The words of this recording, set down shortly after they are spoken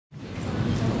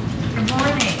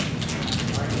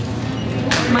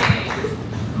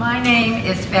My name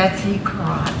is Betsy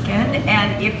Karotkin,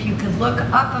 and if you could look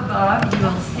up above, you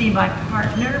will see my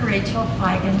partner, Rachel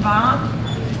Feigenbaum,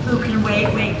 who can wave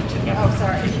to. Oh,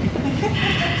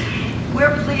 sorry.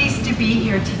 We're pleased to be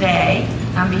here today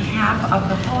on behalf of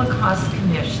the Holocaust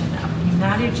Commission of the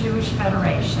United Jewish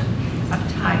Federation of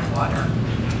Tidewater.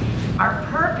 Our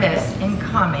purpose in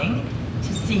coming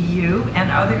to see you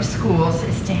and other schools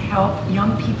is to help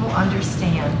young people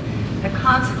understand the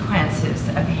consequences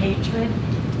of hatred,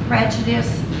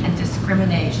 prejudice, and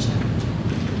discrimination.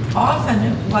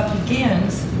 Often what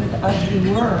begins with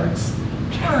ugly words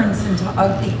turns into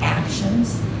ugly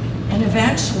actions and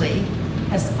eventually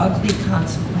has ugly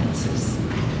consequences.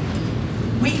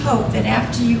 We hope that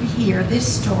after you hear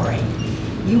this story,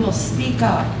 you will speak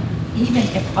up even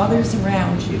if others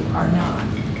around you are not.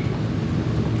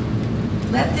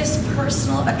 Let this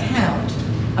personal account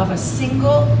of a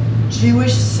single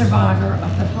Jewish survivor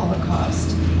of the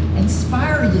Holocaust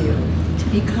inspire you to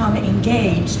become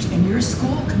engaged in your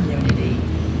school community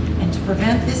and to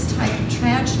prevent this type of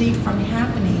tragedy from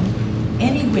happening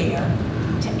anywhere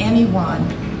to anyone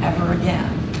ever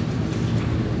again.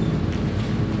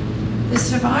 The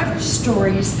survivor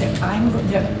stories the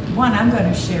one I'm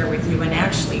going to share with you, and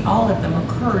actually all of them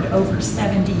occurred over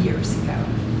 70 years ago.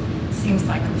 Seems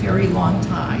like a very long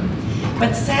time.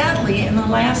 But sadly, in the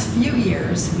last few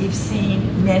years, we've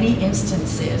seen many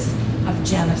instances of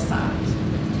genocide.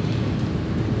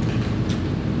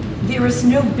 There is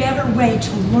no better way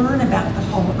to learn about the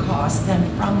Holocaust than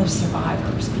from the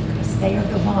survivors, because they are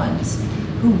the ones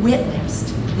who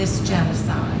witnessed this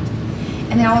genocide.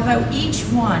 And although each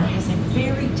one has a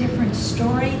very different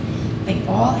story, they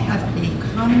all have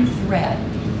a common thread,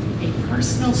 a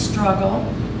personal struggle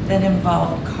that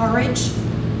involved courage,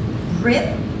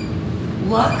 grit,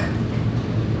 luck.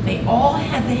 They all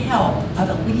had the help of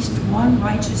at least one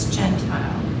righteous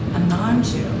Gentile, a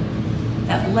non-Jew,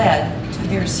 that led to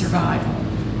their survival.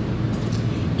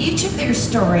 Each of their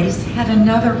stories had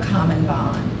another common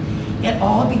bond. It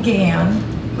all began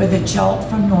with a jolt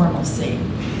from normalcy.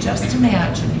 Just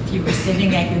imagine if you were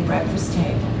sitting at your breakfast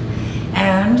table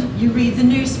and you read the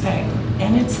newspaper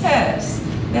and it says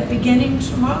that beginning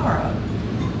tomorrow,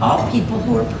 all people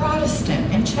who are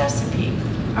Protestant in Chesapeake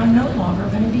are no longer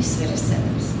going to be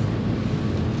citizens.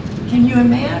 Can you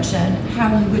imagine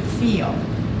how you would feel?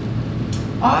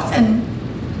 Often,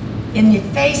 in the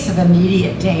face of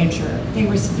immediate danger, there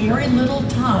was very little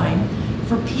time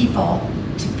for people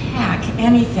to pack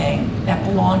anything that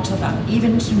belonged to them,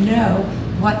 even to know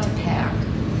what to pack.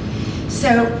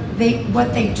 So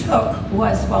what they took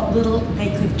was what little they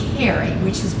could carry,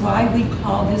 which is why we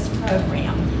call this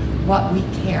program What We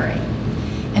Carry.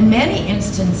 In many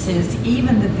instances,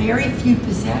 even the very few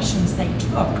possessions they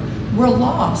took were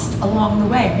lost along the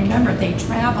way. Remember, they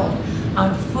traveled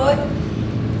on foot,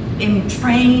 in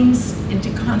trains,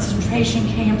 into concentration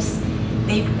camps.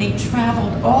 They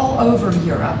traveled all over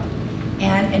Europe.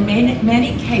 And in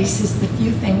many cases, the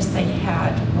few things they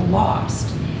had were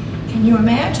lost. Can you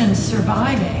imagine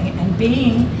surviving and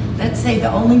being, let's say, the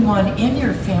only one in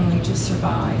your family to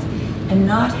survive and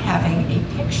not having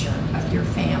a picture of your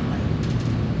family?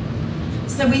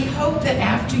 So we hope that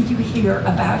after you hear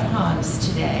about Hans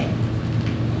today,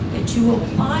 that you will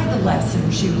apply the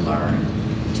lessons you learn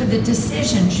to the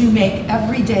decisions you make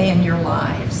every day in your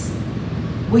lives.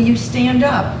 Will you stand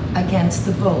up against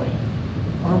the bully,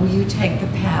 or will you take the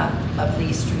path of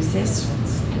least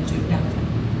resistance and do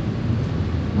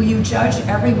nothing? Will you judge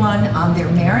everyone on their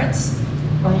merits,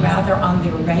 or rather on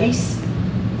their race,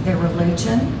 their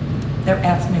religion, their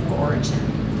ethnic origin?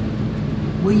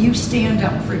 Will you stand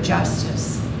up for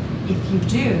justice? If you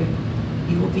do,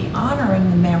 you will be honoring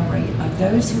the memory of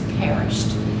those who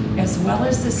perished, as well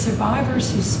as the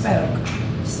survivors who spoke,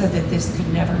 so that this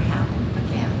could never happen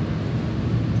again.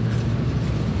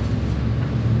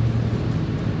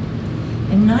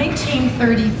 In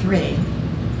 1933,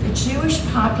 the Jewish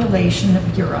population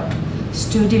of Europe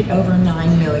stood at over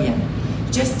 9 million.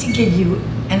 Just to give you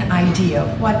an idea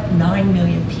of what 9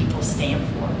 million people stand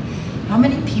for, how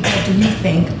many people do you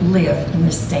think live in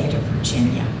the state of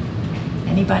Virginia?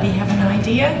 Anybody have an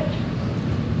idea?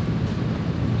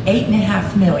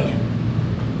 8.5 million.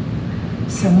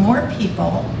 So more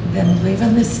people than live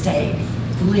in the state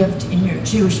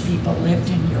Jewish people lived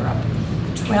in Europe.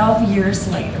 12 years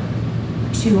later,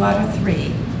 2 out of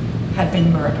 3 had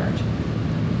been murdered.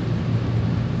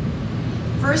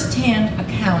 First-hand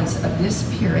accounts of this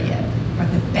period are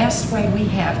the best way we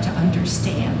have to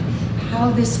understand how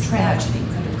this tragedy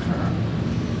could occur.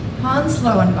 Hans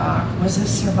Loewenbach was a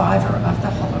survivor of the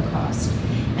Holocaust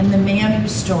and the man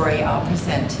whose story I'll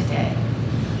present today.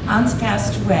 Hans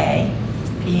passed away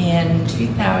In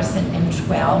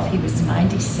 2012, he was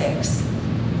 96.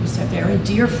 He was a very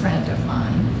dear friend of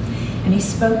mine, and he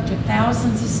spoke to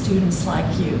thousands of students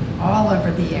like you all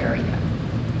over the area,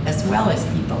 as well as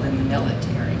people in the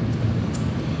military.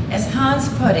 As Hans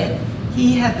put it,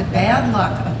 he had the bad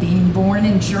luck of being born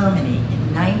in Germany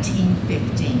in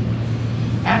 1915.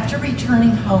 After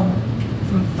returning home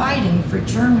from fighting for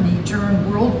Germany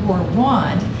during World War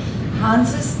I,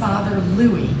 Hans's father,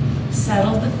 Louis,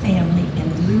 settled the family in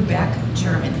Lübeck,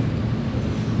 Germany.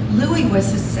 Louis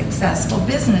was a successful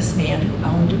businessman who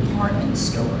owned department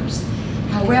stores.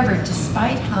 However,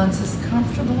 despite Hans's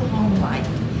comfortable home life,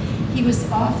 he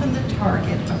was often the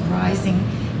target of rising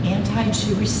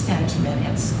anti-Jewish sentiment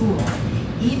at school,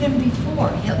 even before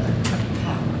Hitler took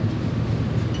power.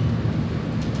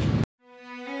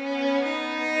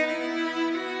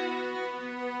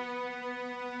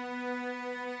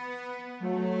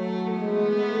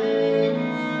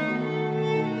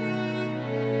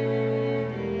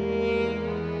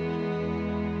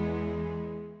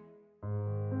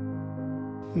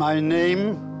 My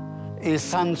name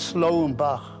is Hans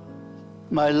Loewenbach.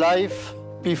 My life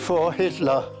before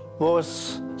Hitler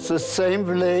was the same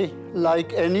way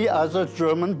like any other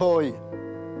German boy.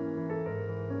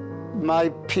 My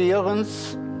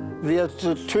parents were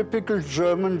the typical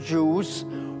German Jews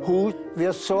who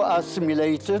were so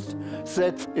assimilated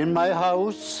that in my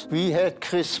house we had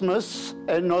Christmas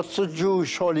and not the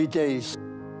Jewish holidays.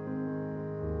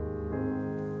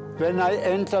 When I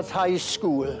entered high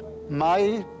school,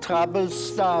 my troubles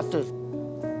started.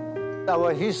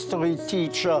 Our history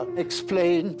teacher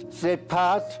explained that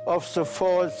part of the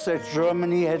fault that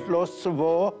Germany had lost the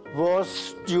war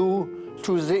was due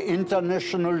to the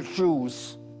international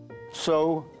Jews.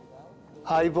 So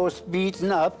I was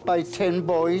beaten up by 10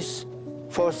 boys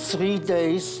for 3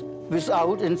 days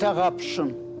without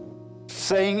interruption,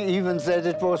 saying even that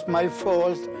it was my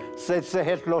fault that they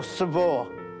had lost the war.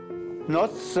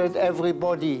 Not that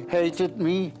everybody hated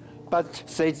me, but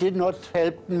they did not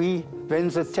help me when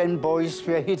the 10 boys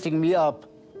were hitting me up.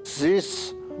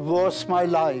 This was my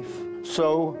life.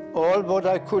 So all what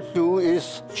I could do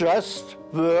is just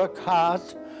work hard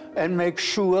and make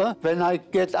sure when I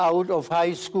get out of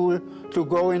high school to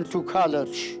go into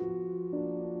college.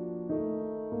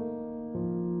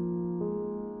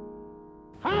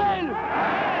 Heil!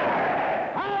 Heil!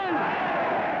 Heil!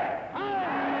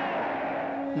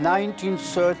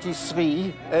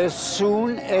 1933, as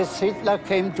soon as Hitler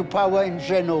came to power in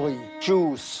January,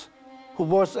 Jews who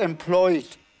was employed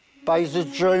by the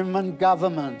German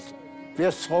government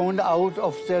were thrown out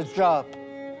of their job.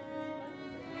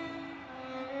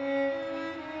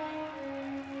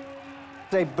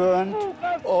 They burned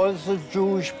all the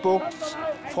Jewish books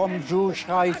from Jewish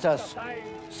writers.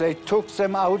 They took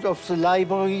them out of the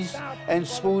libraries and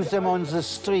threw them on the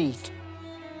street.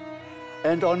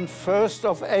 And on 1st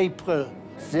of April,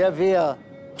 there were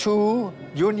 2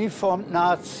 uniformed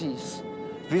Nazis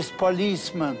with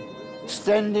policemen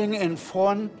standing in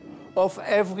front of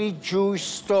every Jewish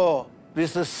store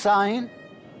with a sign,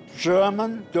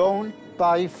 "German don't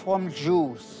buy from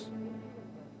Jews."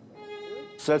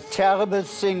 The terrible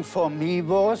thing for me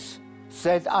was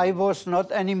that I was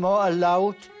not anymore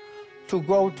allowed to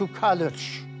go to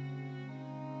college.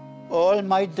 All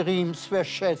my dreams were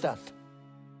shattered.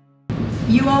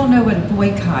 You all know what a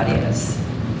boycott is.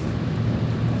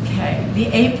 Okay, the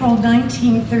April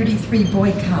 1933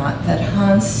 boycott that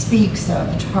Hans speaks of,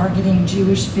 targeting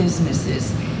Jewish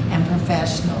businesses and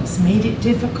professionals, made it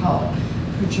difficult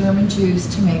for German Jews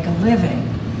to make a living.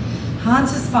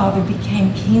 Hans's father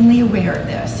became keenly aware of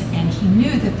this, and he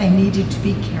knew that they needed to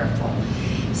be careful.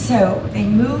 So they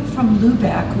moved from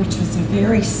Lübeck, which was a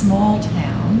very small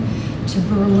town, to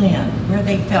Berlin, where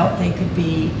they felt they could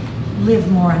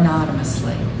live more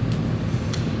anonymously.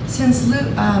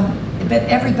 But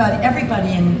everybody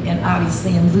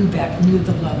obviously in Lübeck knew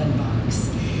the Loewenbachs,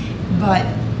 but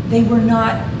they were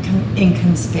not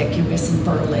inconspicuous in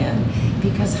Berlin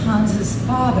because Hans's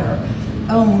father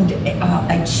owned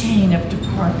a chain of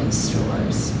department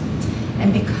stores.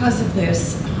 And because of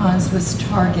this, Hans was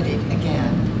targeted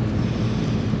again.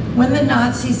 When the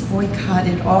Nazis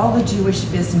boycotted all the Jewish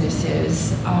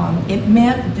businesses, it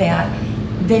meant that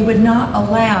they would not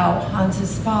allow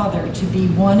Hans's father to be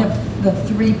one of the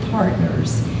 3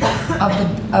 partners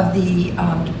of the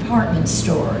department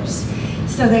stores.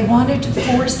 So they wanted to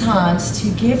force Hans to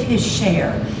give his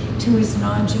share to his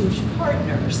non-Jewish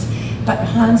partners, but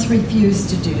Hans refused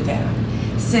to do that.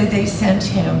 So they sent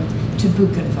him to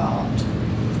Buchenwald.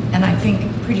 And I think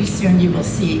pretty soon you will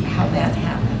see how that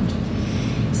happened.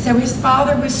 So his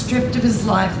father was stripped of his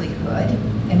livelihood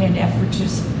in an effort to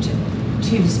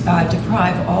to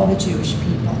deprive all the Jewish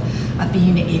people of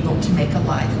being able to make a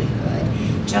livelihood,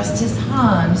 just as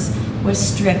Hans was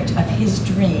stripped of his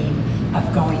dream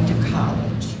of going to college.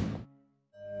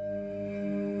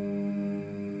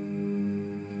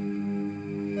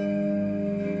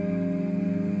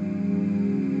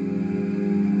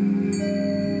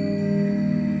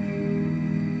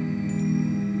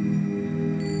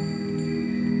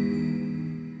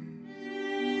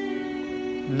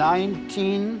 In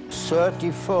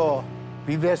 1934,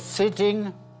 we were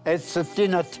sitting at the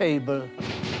dinner table,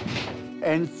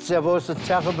 and there was a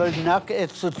terrible knock at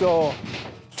the door.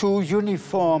 Two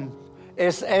uniformed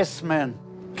SS men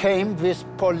came with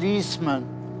policemen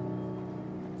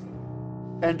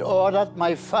and ordered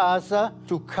my father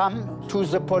to come to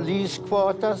the police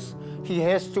quarters. He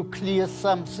has to clear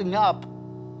something up.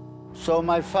 So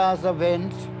my father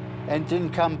went and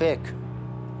didn't come back.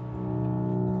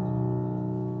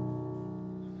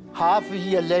 Half a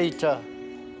year later,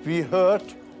 we heard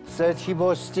that he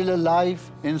was still alive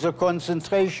in the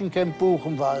concentration camp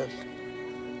Buchenwald.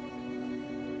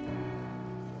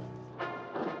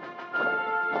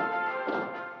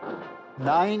 In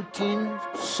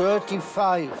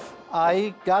 1935,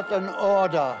 I got an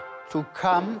order to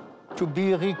come to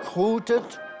be recruited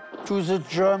to the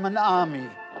German army.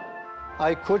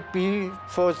 I could be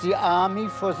for the army,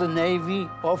 for the navy,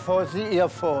 or for the Air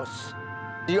Force.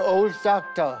 The old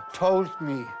doctor told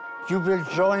me, "You will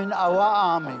join our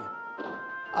army.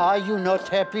 Are you not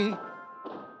happy?"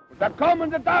 Der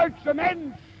kommende deutsche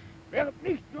Mensch wird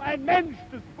nicht nur ein Mensch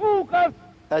des Buches.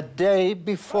 A day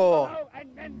before,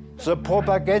 the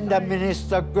propaganda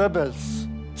minister Goebbels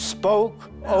spoke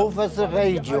over the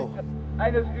radio.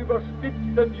 Eines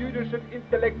überspitzten jüdischen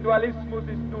Intellektualismus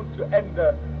ist nun zu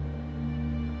Ende.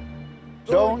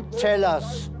 Don't tell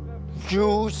us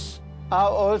Jews are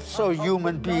also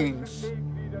human beings.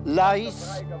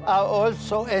 Lies are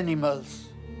also animals.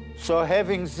 So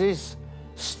having this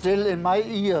still in my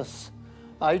ears,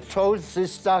 I told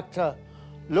this doctor,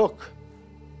 "Look,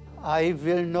 I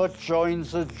will not join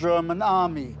the German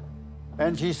army."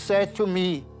 And he said to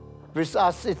me, "With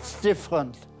us it's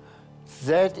different."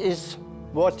 That is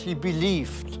what he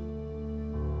believed.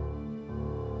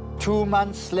 2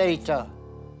 months later,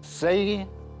 they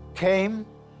came,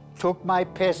 took my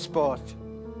passport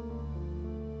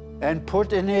and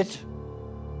put in it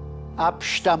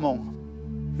Abstammung,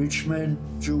 which meant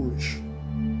Jewish.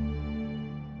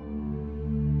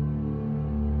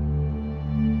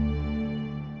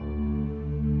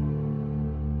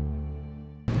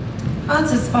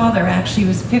 Hans's father actually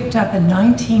was picked up in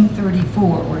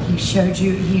 1934, where he showed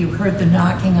you, he heard the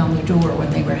knocking on the door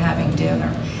when they were having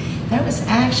dinner. That was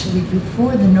actually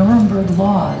before the Nuremberg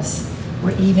laws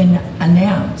were even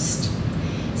announced.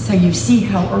 So you see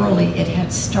how early it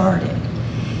had started.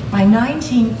 By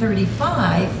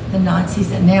 1935, the Nazis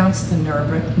announced the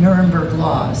Nuremberg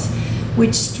laws,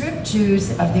 which stripped Jews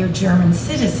of their German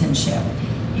citizenship.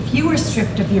 If you were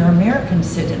stripped of your American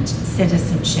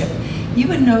citizenship, you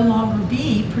would no longer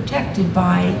be protected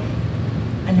by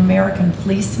an American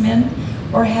policeman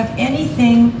or have any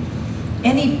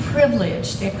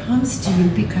privilege that comes to you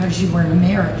because you were an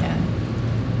American.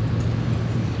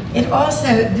 It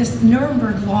also, this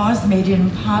Nuremberg laws made it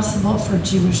impossible for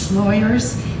Jewish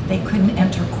lawyers. They couldn't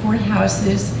enter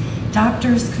courthouses.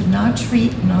 Doctors could not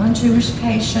treat non-Jewish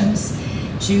patients.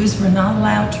 Jews were not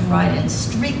allowed to ride in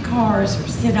streetcars or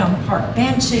sit on park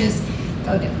benches,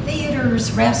 go to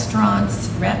theaters, restaurants,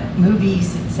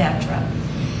 movies, etc.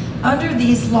 Under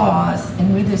these laws,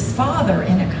 and with his father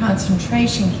in a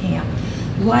concentration camp,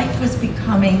 life was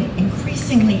becoming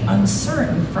increasingly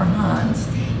uncertain for Hans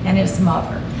and his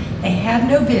mother. They had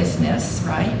no business,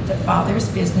 right? The father's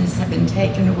business had been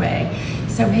taken away.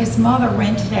 So his mother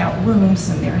rented out rooms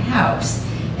in their house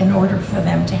in order for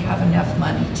them to have enough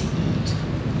money to eat.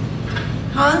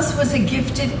 Hans was a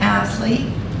gifted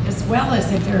athlete as well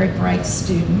as a very bright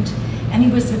student, and he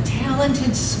was a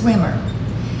talented swimmer.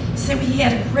 So he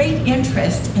had a great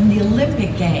interest in the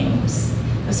Olympic Games.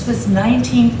 This was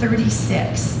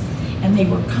 1936, and they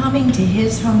were coming to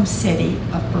his home city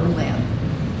of Berlin.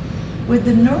 With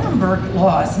the Nuremberg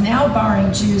laws now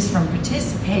barring Jews from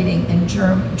participating in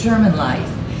German life,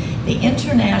 the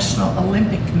International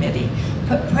Olympic Committee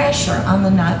put pressure on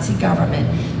the Nazi government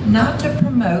not to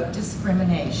promote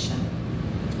discrimination.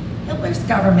 Hitler's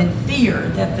government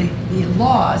feared that the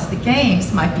laws, the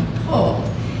games, might be pulled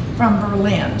from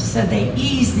Berlin, so they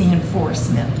eased the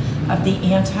enforcement of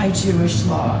the anti-Jewish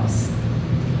laws.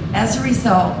 As a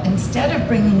result, instead of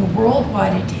bringing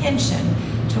worldwide attention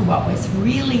to what was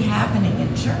really happening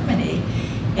in Germany,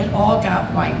 it all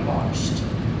got whitewashed.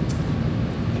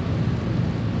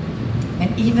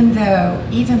 even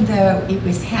though it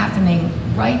was happening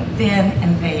right then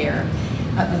and there,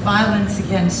 the violence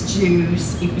against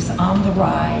Jews, it was on the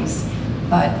rise,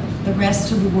 but the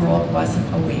rest of the world wasn't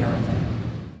aware of it.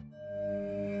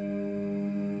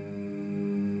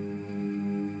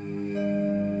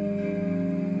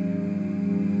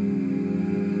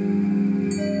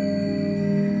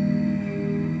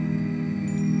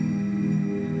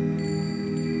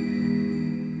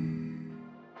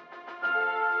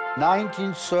 In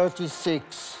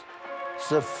 1936,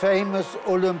 the famous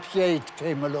Olympiad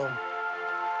came along.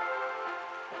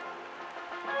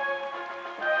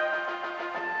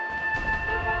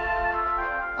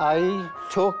 I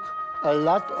took a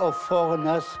lot of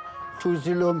foreigners to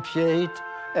the Olympiad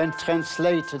and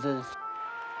translated it.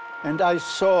 And I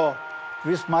saw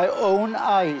with my own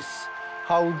eyes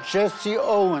how Jesse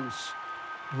Owens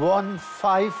won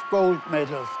 5 gold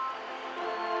medals.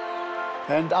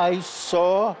 And I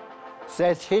saw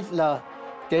that Hitler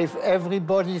gave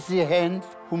everybody the hand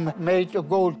who made a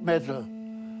gold medal,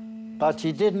 but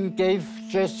he didn't give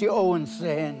Jesse Owens the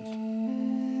hand.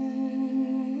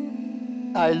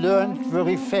 I learned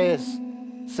very fast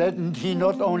that he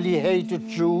not only hated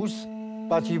Jews,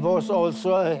 but he was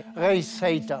also a race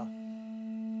hater.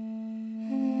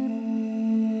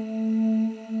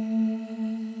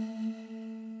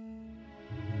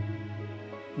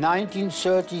 In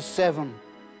 1937,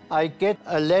 I get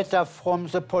a letter from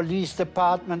the police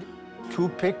department to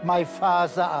pick my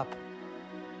father up.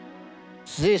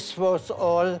 This was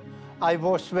all I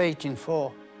was waiting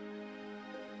for.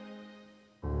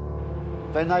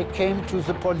 When I came to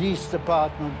the police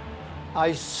department,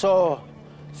 I saw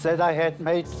that I had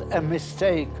made a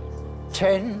mistake.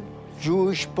 10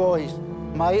 Jewish boys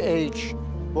my age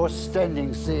was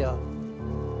standing there.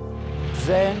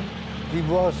 Then we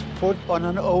was put on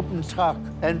an open truck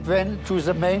and went to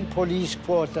the main police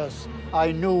quarters.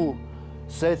 I knew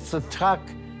that the truck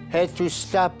had to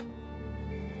stop,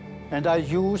 and I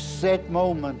used that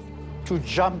moment to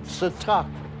jump the truck.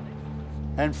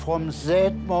 And from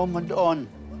that moment on,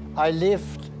 I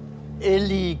lived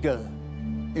illegal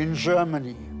in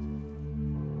Germany.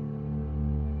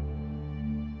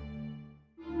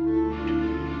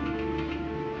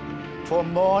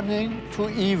 From morning to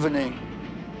evening,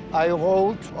 I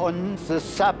rode on the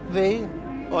subway,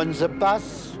 on the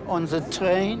bus, on the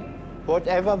train,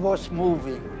 whatever was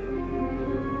moving,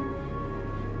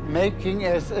 making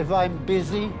as if I'm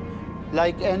busy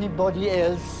like anybody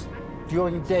else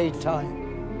during daytime.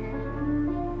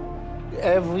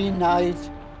 Every night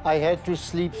I had to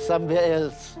sleep somewhere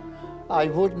else. I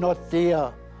would not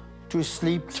dare to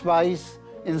sleep twice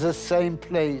in the same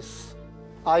place.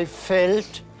 I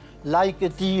felt like a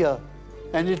deer,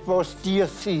 and it was deer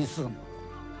season.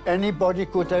 Anybody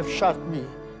could have shot me.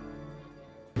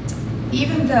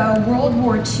 Even though World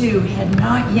War II had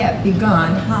not yet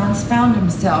begun, Hans found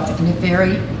himself in a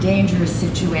very dangerous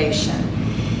situation.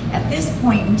 At this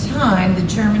point in time, the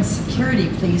German security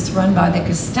police, run by the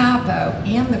Gestapo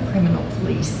and the criminal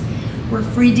police, were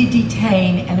free to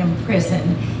detain and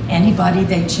imprison anybody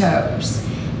they chose.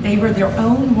 They were their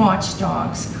own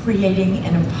watchdogs, creating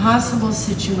an impossible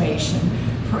situation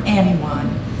for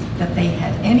anyone that they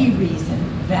had any reason,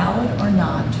 valid or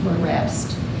not, to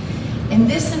arrest. In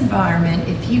this environment,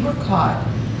 if he were caught,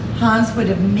 Hans would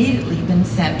have immediately been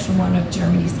sent to one of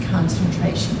Germany's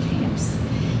concentration camps.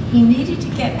 He needed to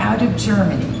get out of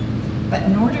Germany, but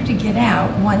in order to get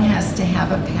out, one has to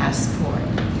have a passport.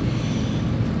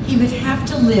 He would have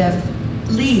to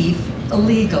leave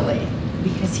illegally,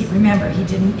 because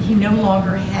he no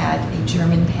longer had a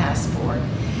German passport.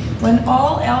 When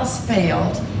all else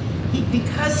failed,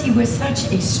 because he was such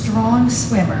a strong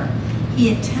swimmer,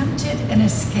 he attempted an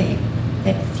escape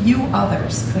that few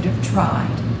others could have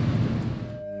tried.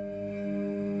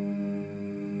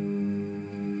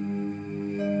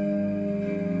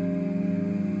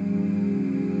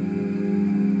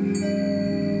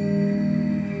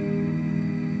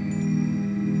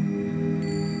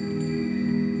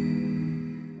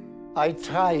 I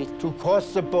tried to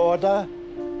cross the border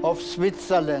of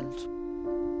Switzerland,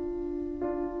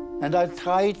 and I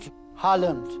tried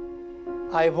Holland.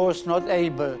 I was not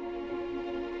able.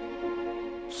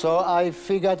 So I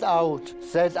figured out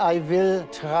that I will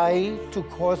try to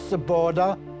cross the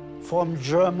border from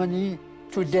Germany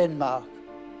to Denmark.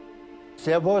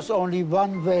 There was only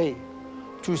one way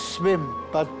to swim,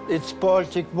 but it's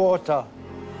Baltic water,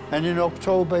 and in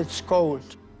October it's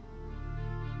cold.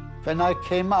 When I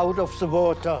came out of the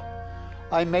water,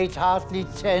 I made hardly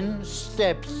 10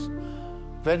 steps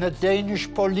when a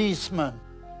Danish policeman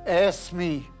asked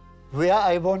me where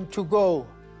I want to go.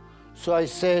 So I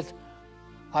said,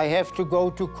 I have to go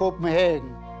to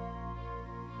Copenhagen.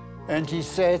 And he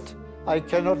said, I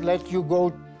cannot let you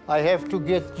go. I have to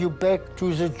get you back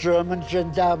to the German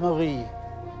gendarmerie,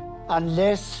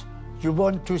 unless you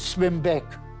want to swim back.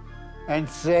 And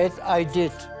that I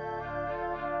did.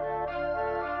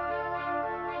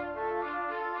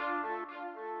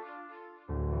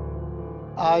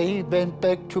 I went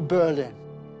back to Berlin.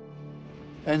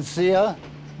 And there,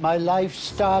 my life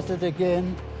started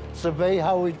again the way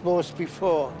how it was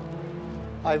before.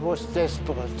 I was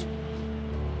desperate.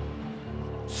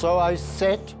 So I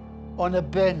sat on a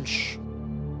bench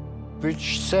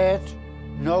which said,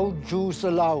 no Jews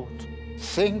allowed,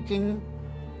 thinking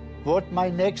what my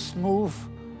next move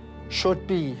should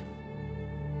be.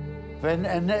 When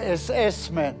an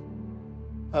SS man,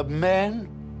 a man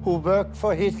who worked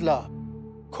for Hitler,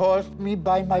 called me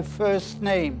by my first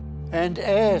name and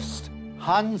asked,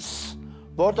 Hans,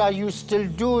 what are you still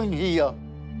doing here?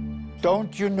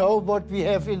 Don't you know what we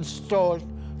have installed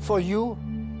for you?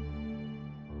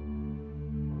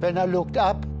 When I looked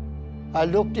up, I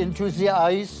looked into the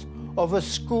eyes of a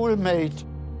schoolmate.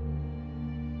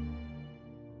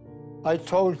 I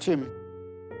told him,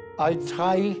 I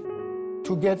try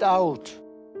to get out,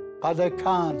 but I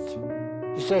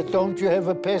can't. He said, don't you have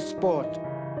a passport?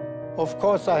 Of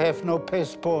course I have no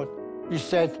passport. He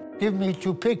said, give me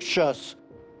 2 pictures.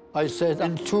 I said,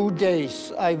 in 2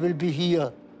 days I will be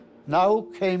here. Now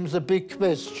came the big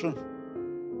question.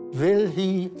 Will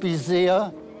he be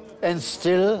there and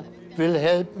still will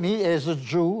help me as a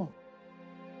Jew?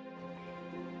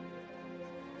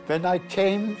 When I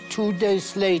came 2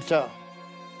 days later,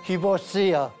 he was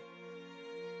there.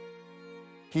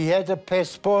 He had a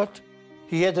passport,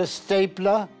 he had a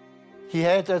stapler, he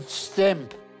had a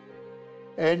stamp.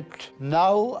 And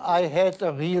now I had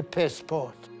a real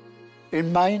passport.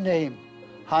 In my name,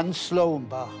 Hans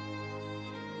Loewenbach.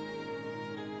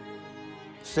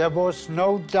 There was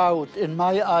no doubt in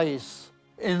my eyes.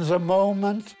 In the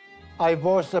moment, I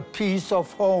was a piece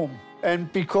of home.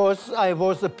 And because I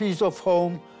was a piece of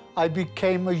home, I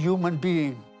became a human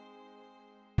being.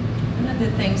 One of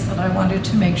the things that I wanted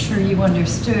to make sure you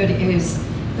understood is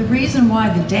the reason why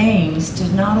the Danes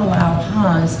did not allow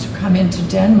Hans to come into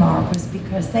Denmark was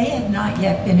because they had not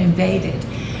yet been invaded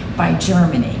by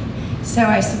Germany. So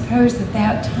I suppose at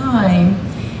that time,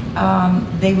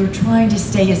 they were trying to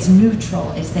stay as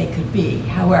neutral as they could be.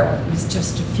 However, it was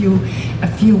just a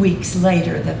few weeks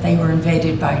later that they were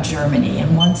invaded by Germany.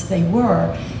 And once they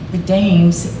were, the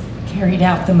Danes carried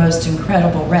out the most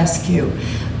incredible rescue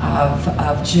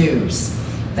of Jews.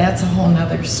 That's a whole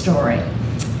nother story.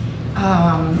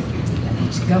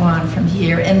 To go on from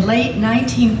here. In late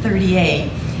 1938,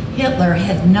 Hitler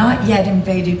had not yet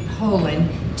invaded Poland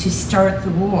to start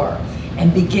the war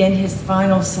and begin his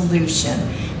final solution,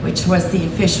 which was the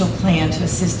official plan to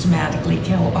systematically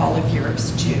kill all of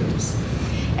Europe's Jews.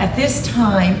 At this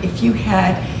time, if you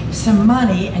had some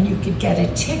money and you could get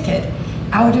a ticket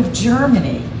out of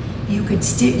Germany, you could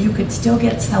still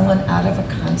get someone out of a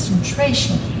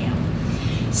concentration camp.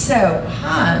 So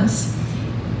Hans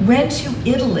went to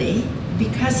Italy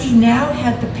because he now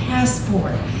had the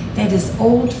passport that his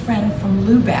old friend from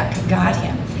Lubeck got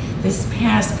him. This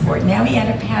passport. Now he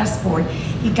had a passport.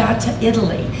 He got to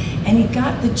Italy, and he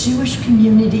got the Jewish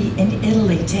community in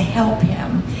Italy to help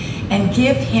him and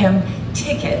give him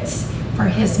tickets for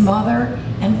his mother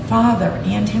and father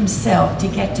and himself to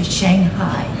get to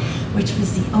Shanghai, which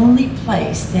was the only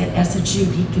place that as a Jew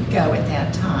he could go at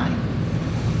that time.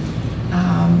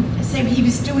 So he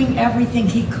was doing everything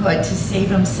he could to save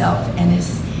himself and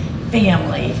his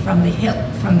family from the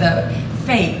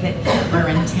fate that Hitler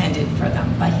intended for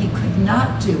them, but he could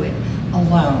not do it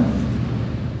alone.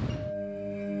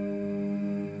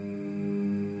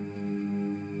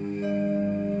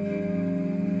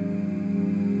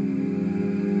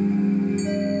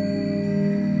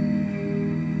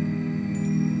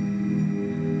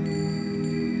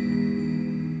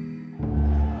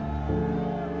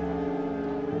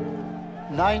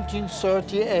 In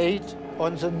 1938,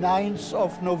 on the 9th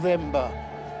of November,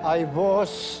 I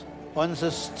was on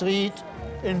the street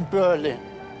in Berlin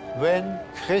when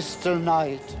Crystal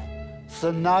Night,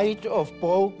 the night of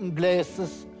broken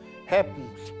glasses,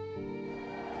 happened.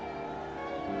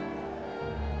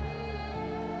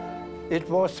 It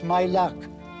was my luck,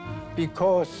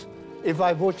 because if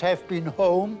I would have been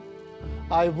home,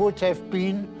 I would have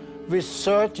been with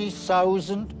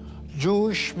 30,000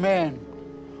 Jewish men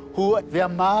who were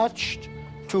marched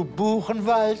to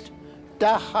Buchenwald,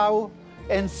 Dachau,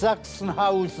 and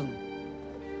Sachsenhausen.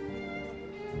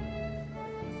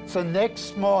 The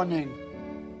next morning,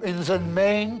 in the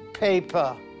main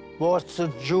paper, was the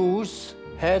Jews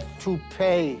had to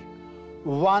pay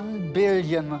 1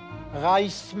 billion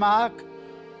Reichsmark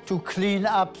to clean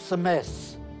up the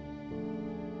mess.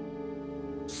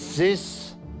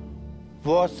 This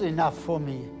was enough for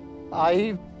me.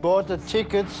 I bought the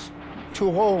tickets to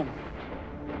Rome.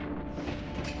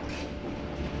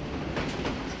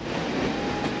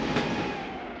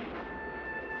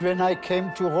 When I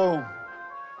came to Rome,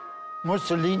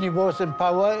 Mussolini was in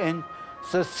power, and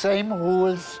the same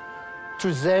rules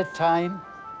to that time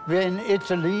were in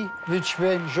Italy, which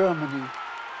were in Germany.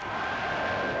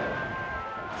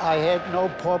 I had no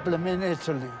problem in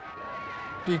Italy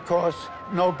because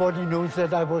nobody knew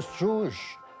that I was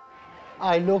Jewish.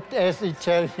 I looked as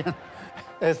Italian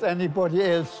as anybody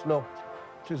else looked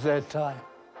to that time.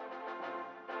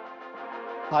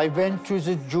 I went to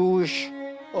the Jewish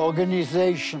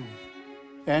organization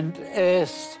and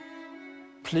asked,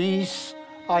 please,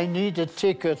 I need a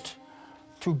ticket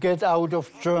to get out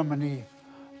of Germany,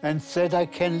 and said I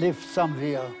can live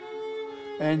somewhere.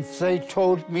 And they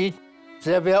told me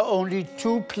there were only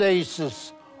 2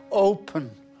 places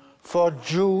open for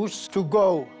Jews to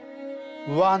go.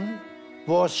 One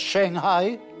was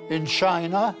Shanghai in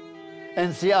China,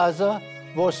 and the other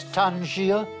was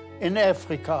Tangier in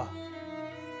Africa.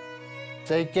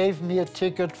 They gave me a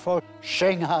ticket for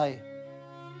Shanghai,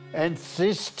 and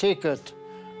this ticket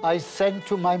I sent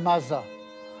to my mother,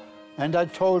 and I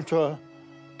told her,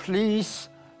 please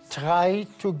try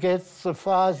to get the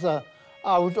father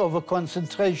out of a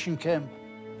concentration camp.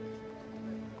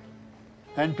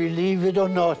 And believe it or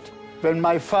not, when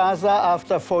my father,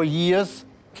 after 4 years,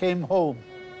 came home,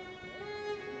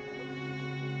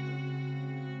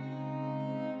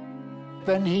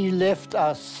 when he left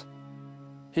us,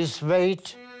 his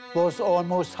weight was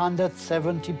almost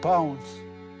 170 pounds.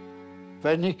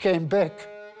 When he came back,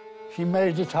 he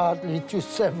made it hardly to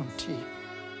 70.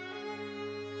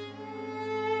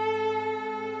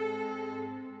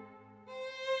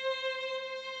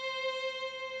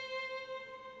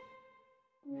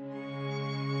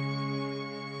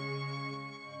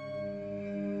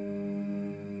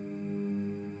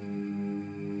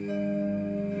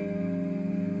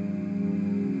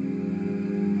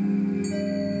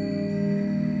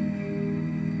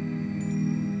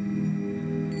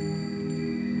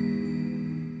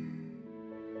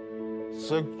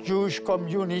 The Jewish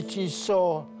community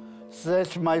saw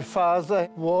that my father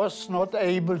was not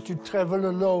able to travel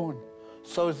alone,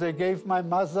 so they gave my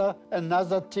mother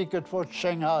another ticket for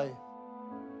Shanghai.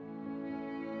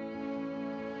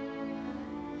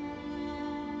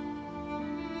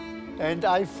 And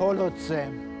I followed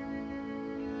them.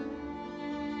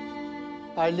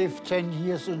 I lived 10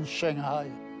 years in Shanghai.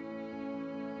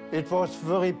 It was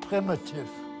very primitive.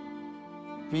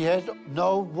 We had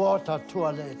no water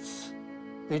toilets.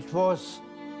 It was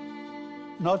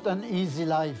not an easy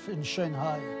life in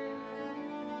Shanghai.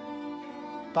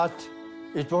 But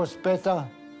it was better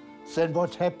than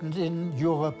what happened in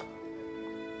Europe.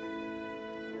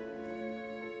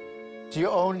 The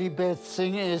only bad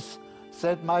thing is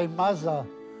that my mother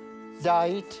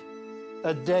died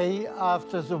a day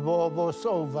after the war was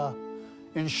over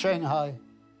in Shanghai.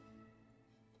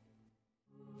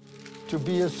 To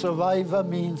be a survivor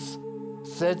means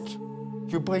that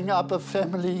you bring up a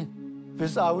family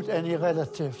without any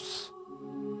relatives.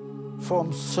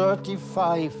 From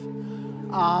 35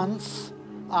 aunts,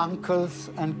 uncles,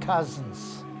 and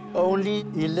cousins, only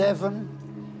 11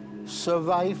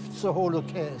 survived the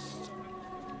Holocaust.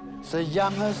 The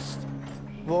youngest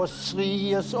was 3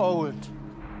 years old,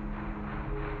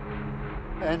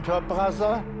 and her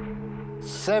brother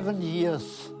 7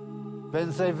 years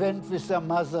when they went with their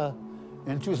mother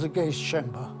into the gas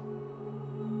chamber.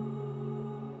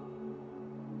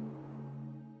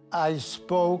 I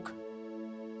spoke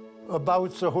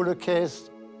about the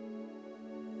Holocaust,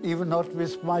 even not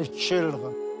with my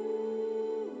children.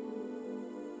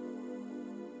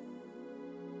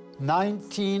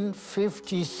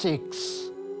 1956,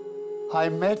 I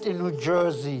met in New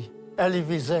Jersey Elie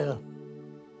Wiesel.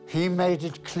 He made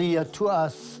it clear to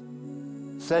us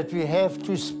that we have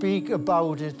to speak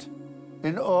about it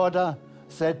in order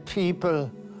that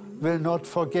people will not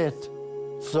forget,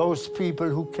 those people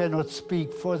who cannot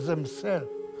speak for themselves,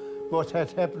 what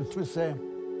had happened to them.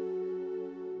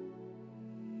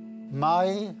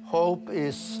 My hope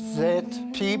is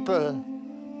that people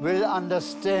will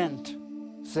understand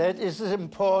that it is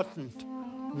important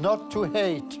not to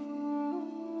hate.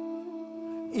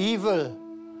 Evil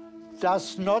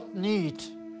does not need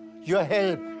your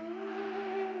help.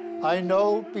 I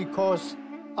know because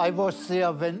I was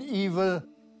there when evil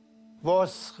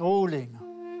was ruling.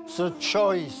 The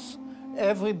choice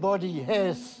everybody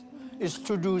has is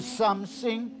to do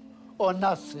something or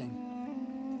nothing.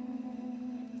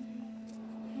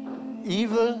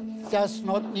 Evil does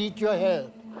not need your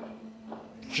help,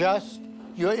 just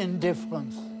your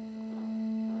indifference.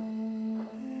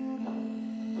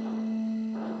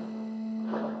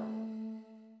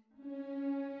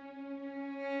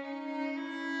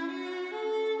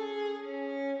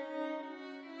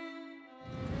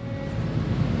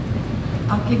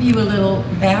 I'll give you a little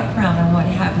background on what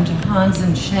happened to Hans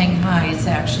in Shanghai. It's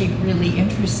actually really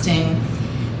interesting.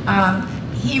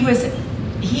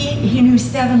 He knew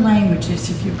 7 languages,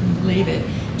 if you can believe it.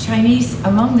 Chinese,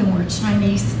 among them were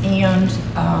Chinese and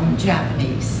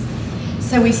Japanese.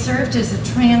 So he served as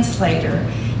a translator,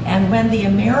 and when the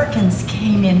Americans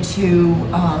came into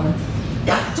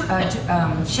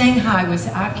Shanghai was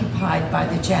occupied by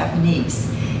the Japanese,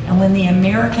 and when the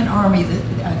American Army,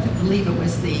 I believe it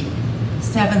was the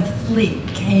 7th Fleet,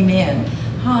 came in,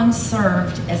 Hans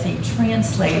served as a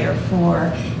translator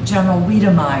for General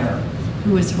Wiedemeyer,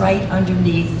 who was right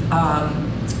underneath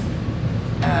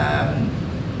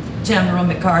General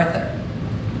MacArthur.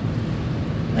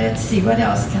 Let's see, what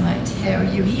else can I tell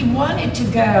you? He wanted to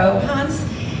go, Hans,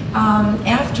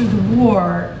 after the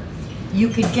war, you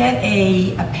could get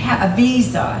a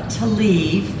visa to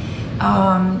leave,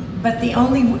 but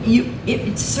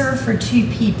it served for 2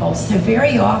 people, so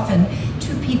very often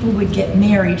 2 people would get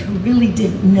married who really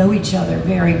didn't know each other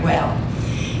very well.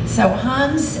 So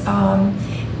Hans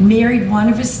married one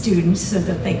of his students so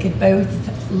that they could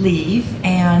both leave,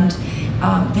 and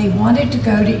they wanted to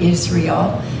go to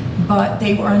Israel, but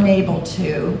they were unable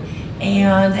to,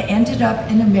 and they ended up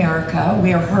in America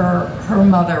where her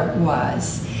mother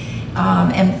was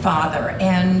and father,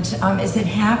 and as it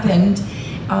happened,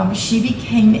 she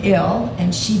became ill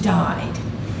and she died.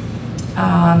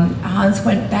 Hans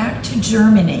went back to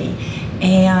Germany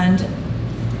and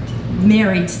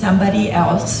married somebody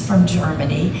else from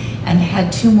Germany and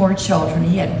had 2 more children.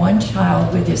 He had 1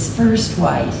 child with his first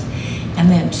wife and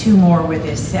then 2 more with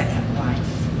his second wife.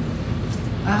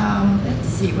 Let's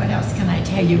see, what else can I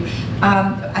tell you?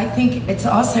 I think it's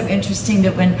also interesting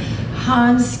that when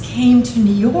Hans came to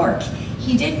New York,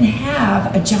 he didn't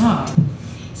have a job.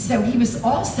 So he was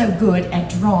also good at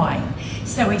drawing.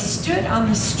 So he stood on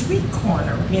the street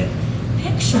corner with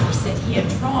pictures that he had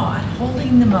drawn,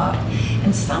 holding them up,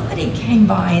 and somebody came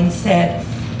by and said,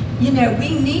 you know,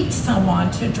 we need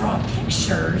someone to draw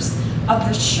pictures of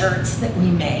the shirts that we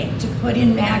make to put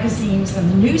in magazines and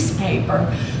the newspaper.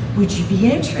 Would you be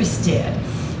interested?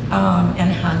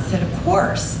 And Hans said, of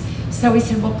course. So he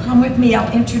said, well, come with me,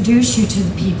 I'll introduce you to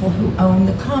the people who own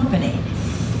the company.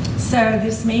 So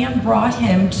this man brought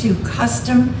him to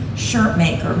custom shirt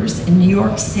makers in New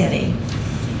York City.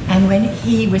 And when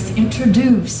he was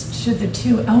introduced to the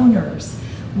 2 owners,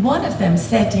 one of them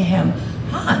said to him,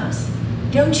 Hans,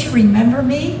 don't you remember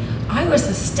me? I was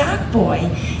a stock boy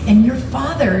in your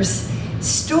father's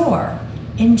store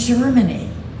in Germany.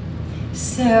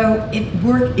 So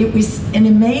it was an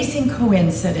amazing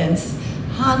coincidence.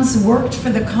 Hans worked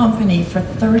for the company for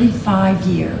 35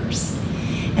 years.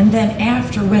 And then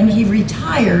after, when he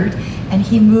retired and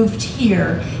he moved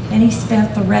here, then he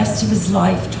spent the rest of his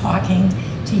life talking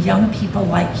to young people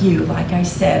like you, like I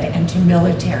said, and to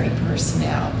military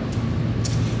personnel.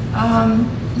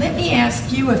 Let me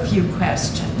ask you a few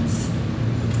questions.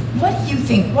 What do you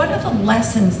think, what are the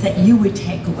lessons that you would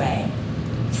take away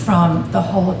from the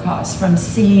Holocaust, from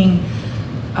seeing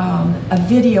a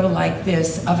video like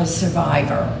this of a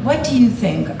survivor? What do you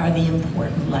think are the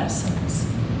important lessons?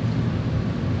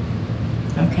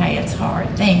 Okay, it's hard.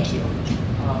 Thank you.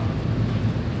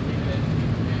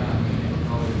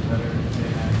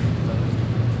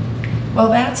 Well,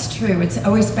 that's true. It's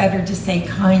always better to say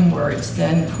kind words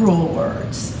than cruel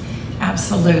words.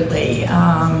 Absolutely.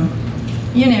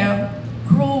 You know,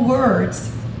 cruel words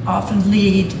often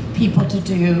lead people to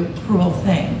do cruel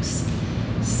things.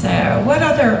 So, what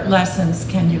other lessons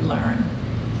can you learn?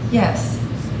 Yes?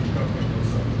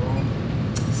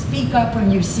 Speak up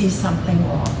when you see something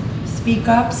wrong. Speak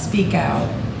up, speak out.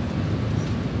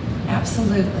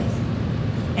 Absolutely.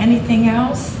 Anything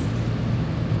else?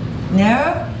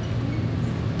 No?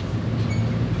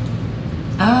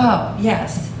 Oh,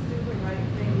 yes. Do the right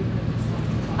thing even if it's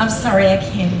not I'm sorry, I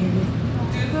can't hear you.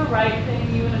 popular. Do the right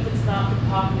thing even if it's not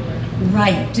popular.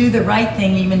 Right, do the right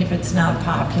thing even if it's not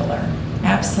popular.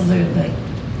 Absolutely.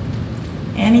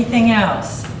 Anything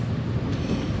else?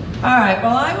 All right,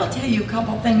 well, I will tell you a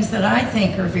couple things that I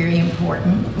think are very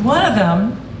important. One of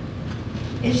them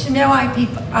is, you know,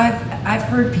 I've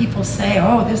heard people say,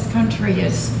 oh, this country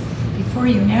is, before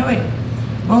you know it,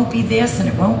 won't be this and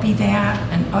it won't be that,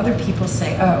 and other people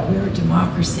say, oh, we're a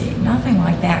democracy. Nothing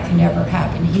like that can ever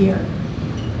happen here.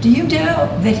 Do you know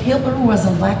that Hitler was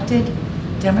elected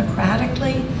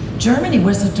democratically? Germany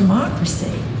was a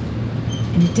democracy,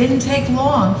 and it didn't take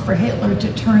long for Hitler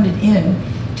to turn it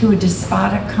into a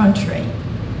despotic country.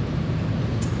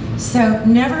 So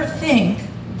never think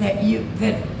that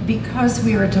because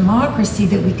we are a democracy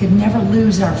that we could never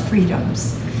lose our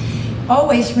freedoms.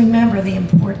 Always remember the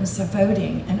importance of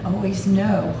voting and always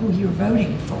know who you're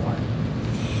voting for.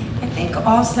 I think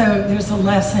also there's a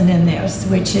lesson in this,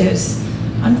 which is,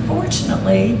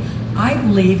 unfortunately, I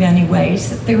believe anyways,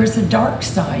 that there is a dark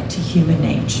side to human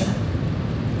nature,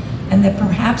 and that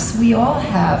perhaps we all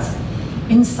have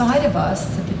inside of us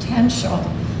the potential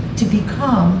to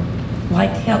become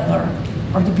like Hitler,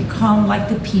 or to become like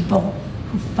the people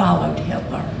who followed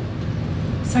Hitler.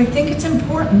 So I think it's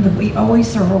important that we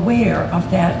always are aware of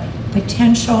that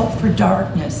potential for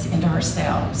darkness in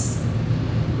ourselves.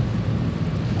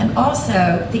 And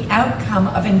also the outcome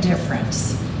of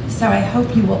indifference. So I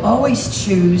hope you will always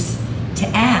choose to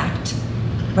act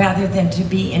rather than to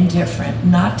be indifferent,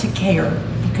 not to care,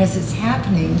 because it's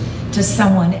happening to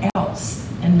someone else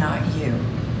and not you.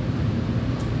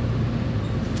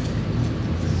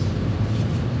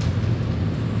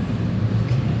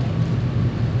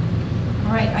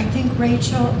 All right, I think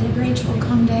did Rachel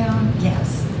come down?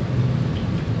 Yes.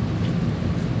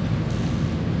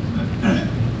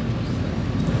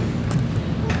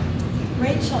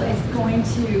 Rachel is going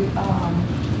to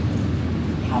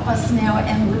help us now,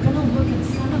 and we're going to look at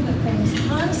some of the things.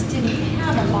 Hans didn't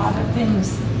have a lot of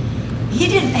things. He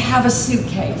didn't have a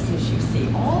suitcase, as you see.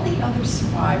 All the other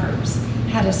survivors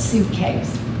had a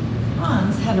suitcase.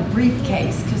 Hans had a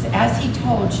briefcase, because as he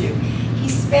told you, he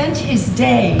spent his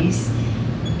days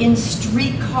in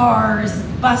streetcars,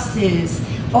 buses,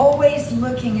 always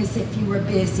looking as if you were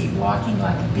busy, walking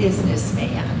like a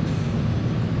businessman.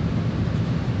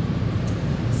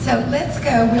 So let's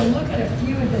go, we'll look at a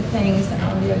few of the things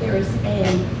on there. There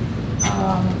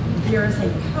is a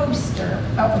poster.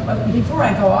 Oh, before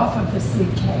I go off of the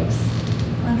suitcase,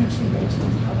 why don't you, Rachel,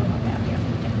 tell them about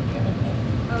everything?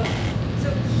 Oh, so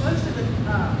most of the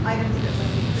items that when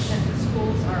we present to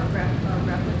schools are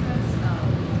replicas.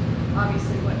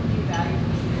 Obviously, what we value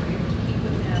is that we're able to keep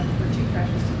with them, we're too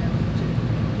precious to them to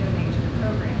donate to the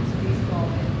program. So these have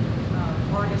all been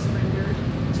artist rendered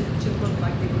to look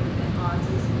like they would have been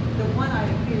Hans's. The one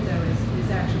item here, though,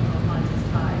 is actually one of Hans's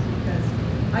ties, because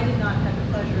I did not have the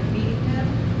pleasure of meeting him,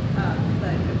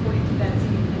 but according to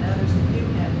Betsy and others that knew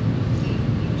him, he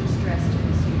just dressed in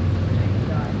a suit for the day he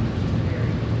died, which is a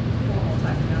very formal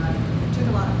type of guy. Took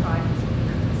a lot of pride in his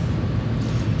appearance.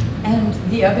 And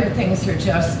the other things are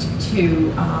just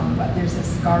to, there's a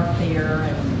scarf there,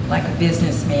 and like a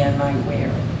businessman might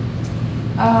wear.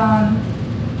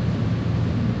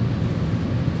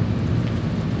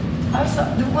 Also,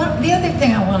 the other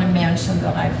thing I want to mention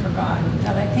that I've forgotten,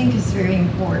 that I think is very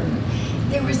important,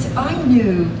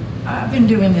 I've been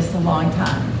doing this a long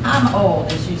time. I'm old,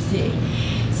 as you see.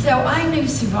 So I knew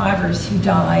survivors who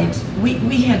died.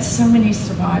 We had so many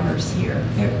survivors here.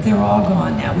 They're all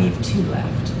gone now. We have two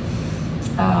left.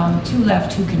 Two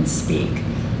left who can speak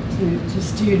to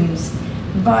students.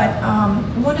 But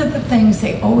one of the things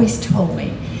they always told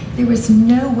me, there was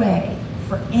no way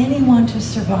for anyone to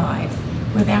survive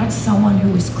without someone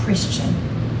who was Christian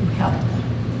who helped them.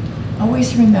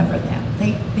 Always remember that.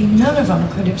 None of them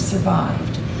could have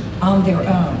survived on their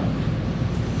own.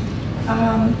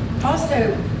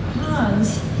 Also,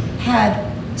 Hans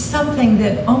had something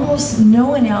that almost no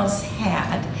one else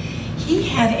had. He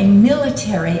had a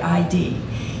military ID.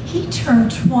 He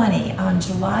turned 20 on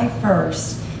July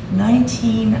 1st,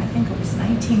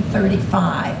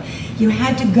 1935. You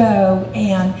had to go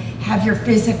and have your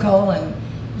physical, and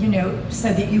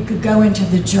so that you could go into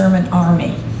the German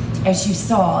army, as you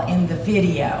saw in the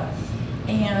video.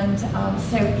 And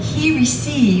so he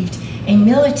received a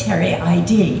military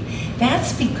ID.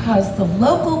 That's because the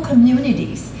local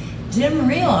communities didn't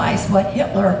realize what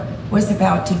Hitler was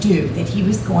about to do, that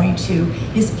his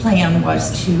plan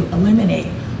was to eliminate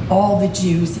all the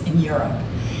Jews in Europe.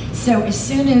 So as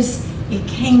soon as it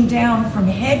came down from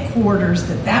headquarters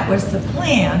that was the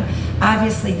plan,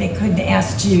 obviously they couldn't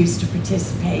ask Jews to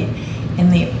participate in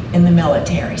the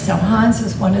military. So Hans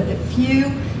was one of the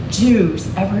few Jews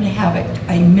ever to have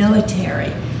a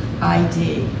military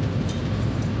ID.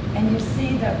 And you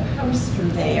see the poster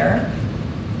there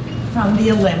from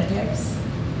the Olympics.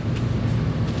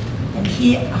 And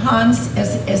Hans,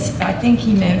 as I think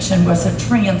he mentioned, was a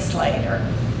translator.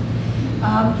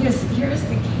 Here's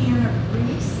the can of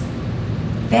grease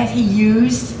that he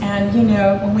used. And you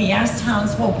know, when we asked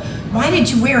Hans, well, why did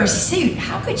you wear a suit?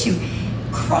 How could you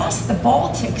cross the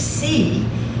Baltic Sea,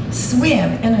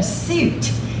 swim in a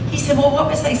suit? He said, well, what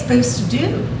was I supposed to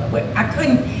do? I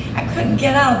couldn't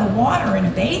get out of the water in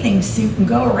a bathing suit and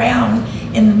go around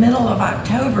in the middle of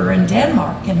October in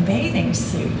Denmark in a bathing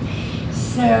suit.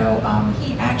 So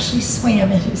he actually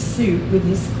swam in his suit with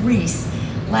his grease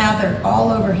lathered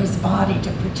all over his body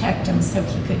to protect him so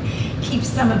he could keep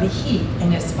some of the heat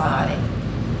in his body.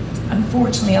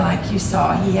 Unfortunately, like you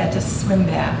saw, he had to swim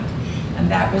back. And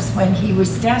that was when he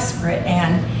was desperate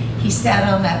and he sat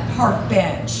on that park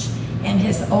bench, and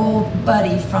his old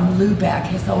buddy from Lubeck,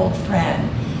 his old friend,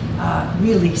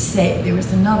 really saved. There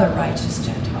was another righteous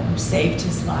Gentile who saved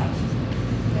his life.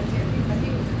 I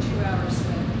think it was a 2-hour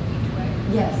swim each way.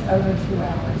 Yes, over 2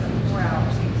 hours. 4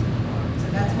 hours each way. So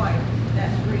that's why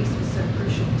that grease was so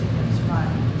crucial to him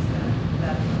surviving.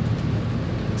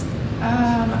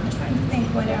 I'm trying to think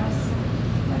what else.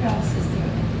 What else is there?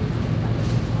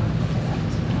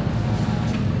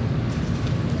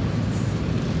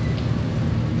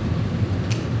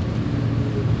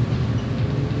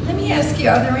 Let me ask you,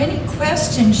 are there any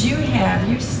questions you have?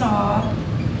 You saw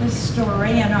the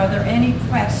story, and are there any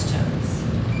questions?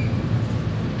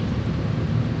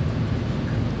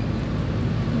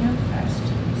 No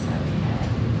questions, okay.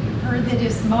 You heard that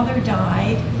his mother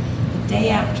died the day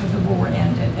after the war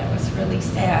ended. That was really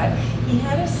sad. He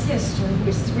had a sister who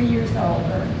was 3 years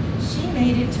older. She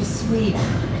made it to Sweden.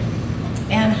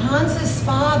 And Hans's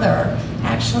father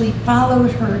actually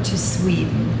followed her to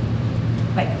Sweden,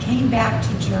 but came back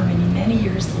to Germany many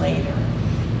years later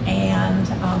and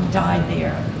died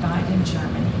there, died in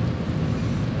Germany.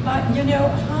 But you know,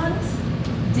 Hans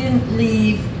didn't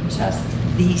leave just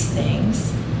these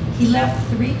things. He left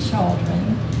 3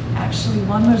 children. Actually,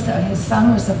 his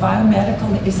son is a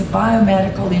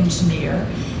biomedical engineer.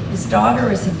 His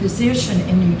daughter is a physician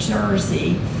in New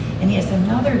Jersey, and he has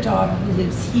another daughter who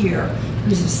lives here,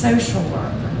 who's a social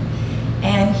worker.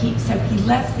 And so he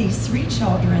left these 3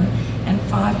 children and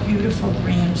 5 beautiful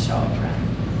grandchildren.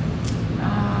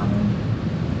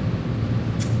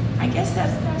 I guess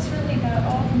that's really about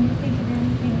all. Can you think of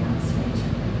anything else,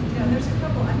 Rachel? Yeah, there's a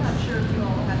couple. I'm not sure if you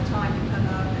all have time to come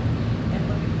up and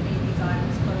look at these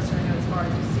items closer. I know it's hard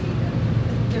to see them.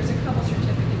 There's a couple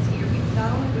certificates here. Not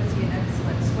only was he an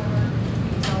excellent swimmer,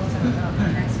 he was also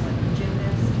an excellent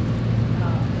gymnast.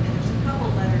 And then there's a couple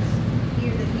letters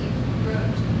here that he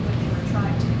wrote when they were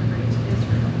trying to immigrate to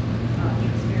Israel. He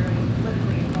was very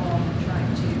politically involved in trying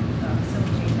to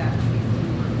facilitate that for people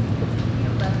who were,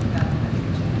 left without a country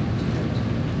to go to.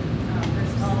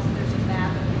 There's a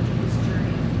map of his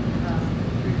journey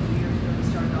through the years where he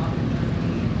started off in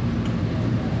Germany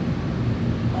and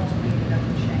ultimately ended up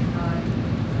in Shanghai.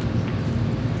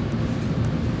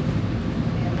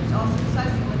 And there's also,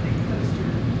 besides the Olympic poster,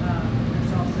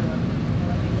 there's also an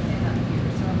Olympic pin up here.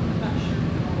 So I'm not sure if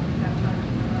you all have time to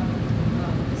come up.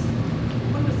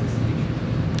 When was this picture?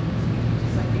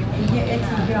 Just like the only one It's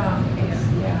we have. young.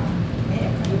 It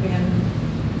could have been,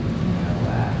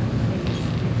 maybe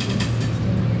 15,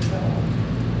 16 years old.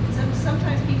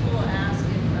 Sometimes people will ask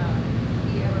if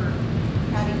he ever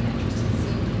had any interest in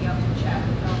seeing the Elton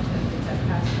Chapel with that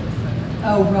passport photo.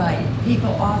 Oh, right.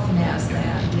 People often ask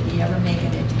that. Did he ever make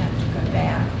an attempt to go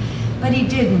back? But he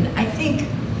didn't. I think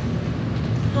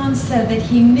Hans said that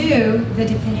he knew that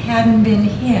if it hadn't been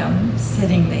him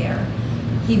sitting there,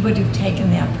 he would have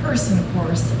taken that person, of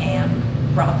course, and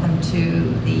brought them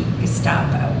to the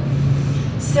Gestapo.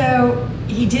 So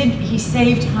he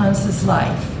saved Hans's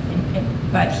life,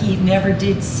 but he never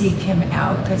did seek him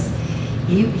out because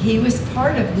he was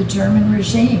part of the German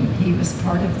regime. He was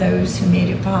part of those who made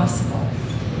it possible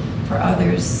for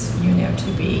others,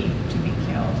 to be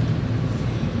killed.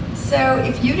 So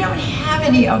if you don't have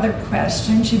any other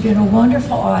questions, you've been a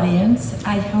wonderful audience.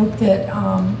 I hope that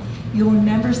you'll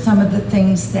remember some of the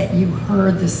things that you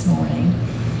heard this morning,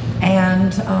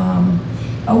 and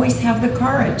always have the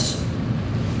courage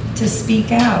to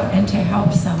speak out and to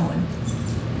help someone,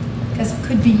 because it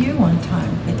could be you one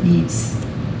time that needs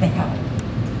the help.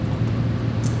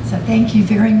 So thank you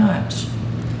very much.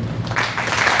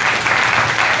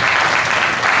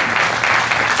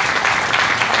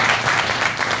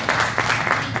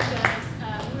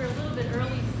 We're a little bit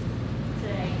early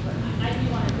today, but I do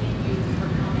want to thank you for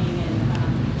coming and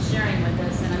sharing with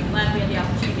us, and I'm glad we had the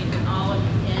opportunity to bring all of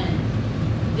you in.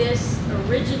 This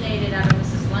originated out of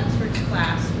Mrs. Lunsford's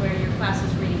class, where your class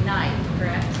is reading night,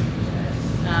 correct?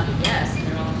 Yes, and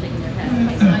they're all shaking their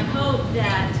heads. So I hope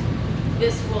that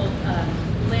this will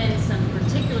lend some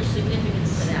particular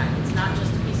significance to that. It's not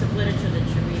just a piece of literature that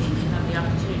you're reading. You have the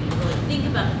opportunity to really think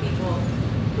about the people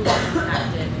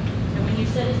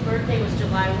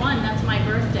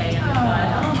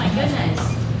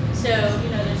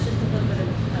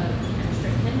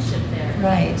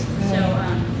So,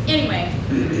 anyway,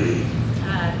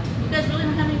 you guys really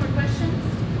don't have any more questions?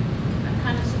 I'm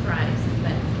kind of surprised,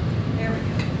 but There we go.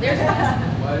 there's one.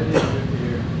 Why did he move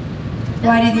here?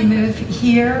 Why did he move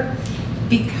here?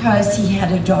 Because he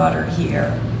had a daughter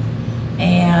here,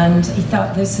 and he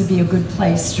thought this would be a good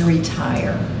place to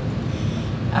retire.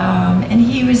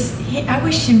 And I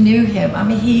wish you knew him. I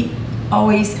mean, he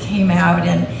always came out,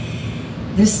 and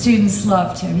the students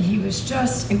loved him. He was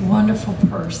just a wonderful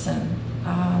person.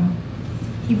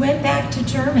 He went back to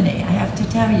Germany, I have to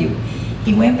tell you.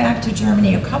 He went back to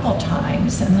Germany a couple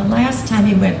times, and the last time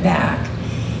he went back,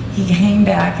 he came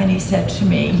back and he said to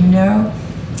me, you know,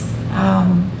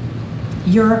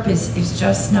 Europe is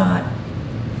just not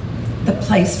the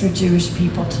place for Jewish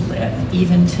people to live.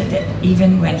 Even today,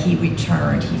 even when he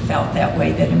returned, he felt that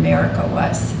way, that America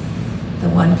was the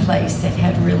one place that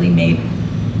had really made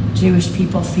Jewish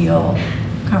people feel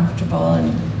comfortable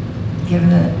and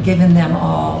given them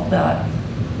all the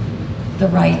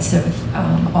rights of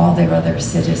all their other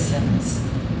citizens.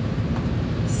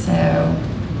 So,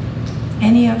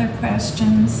 any other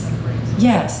questions?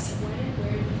 Yes.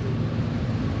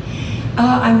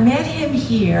 I met him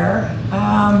here,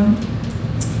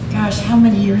 gosh, how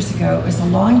many years ago? It was a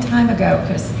long time ago,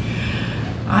 because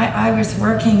I was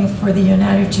working for the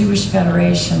United Jewish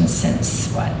Federation since,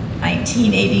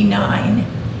 1989.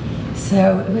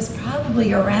 So it was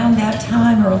probably around that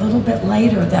time or a little bit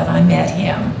later that I met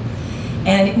him.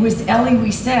 And it was Elie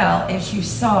Wiesel, as you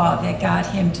saw, that got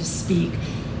him to speak.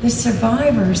 The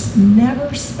survivors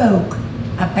never spoke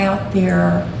about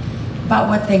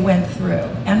what they went through.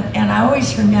 And I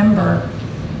always remember,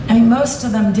 I mean, most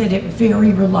of them did it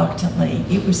very reluctantly.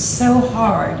 It was so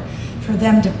hard for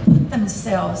them to put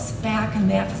themselves back in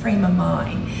that frame of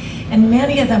mind. And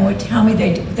many of them would tell me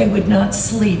they would not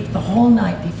sleep the whole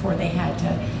night before they had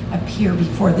to appear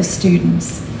before the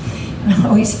students. And I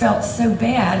always felt so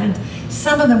bad. And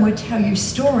some of them would tell you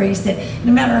stories that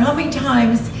no matter how many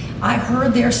times I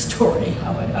heard their story,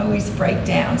 I would always break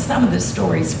down. Some of the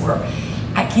stories were,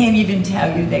 I can't even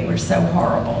tell you, they were so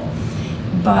horrible.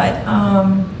 But,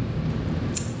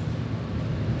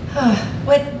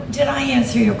 what, did I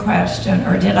answer your question,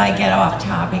 or did I get off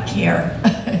topic here?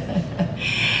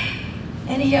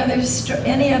 Any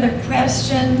other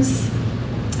questions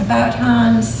about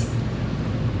Hans?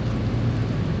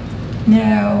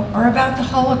 No, or about the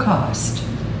Holocaust?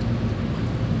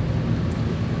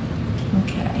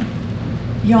 Okay.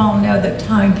 You all know the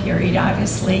time period,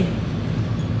 obviously,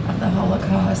 of the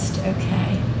Holocaust.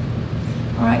 Okay.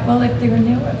 All right, well, if there are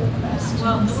no other questions.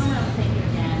 Well, I want to thank you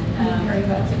again. Very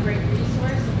well. It's a great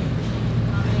resource, and we appreciate you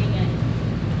coming. And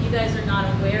if you guys are not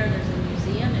aware, there's a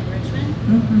museum in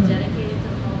Richmond dedicated to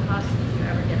the Holocaust. If you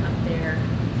ever get up there,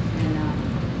 and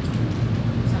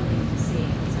something to see,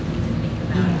 something to think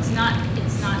about. Yeah.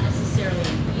 It's not necessarily an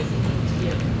easy thing to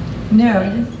do. No.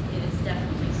 It is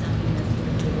definitely something that's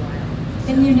worth a while.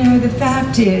 And you know, the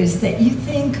fact is that you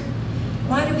think,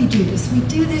 why do we do this? We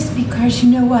do this because,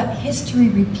 you know what, history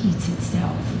repeats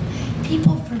itself.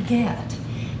 People forget,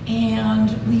 and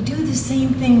we do the same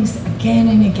things again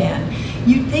and again.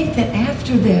 You'd think that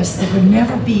after this, there would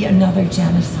never be another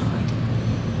genocide.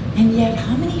 And yet,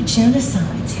 how many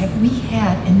genocides have we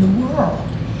had in the world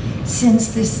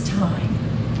since this time?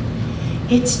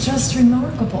 It's just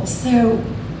remarkable. So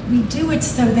we do it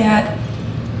so that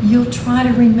you'll try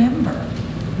to remember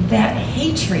that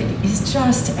hatred is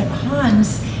just, and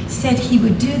Hans said he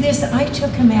would do this. I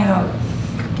took him out,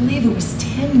 I believe it was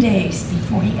 10 days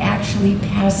before he actually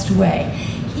passed away.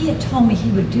 He had told me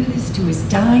he would do this to his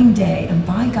dying day, and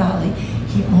by golly,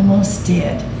 he almost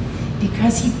did,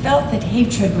 because he felt that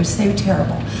hatred was so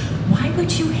terrible. Why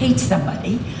would you hate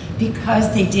somebody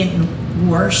because they didn't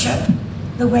worship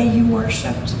the way you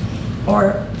worshiped,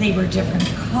 or they were different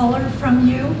color from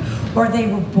you, or they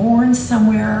were born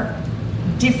somewhere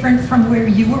different from where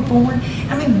you were born?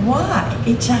 I mean, why?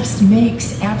 It just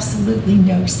makes absolutely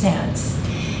no sense.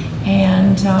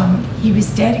 And he was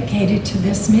dedicated to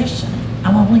this mission.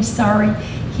 I'm only sorry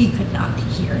he could not be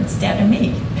here instead of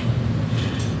me.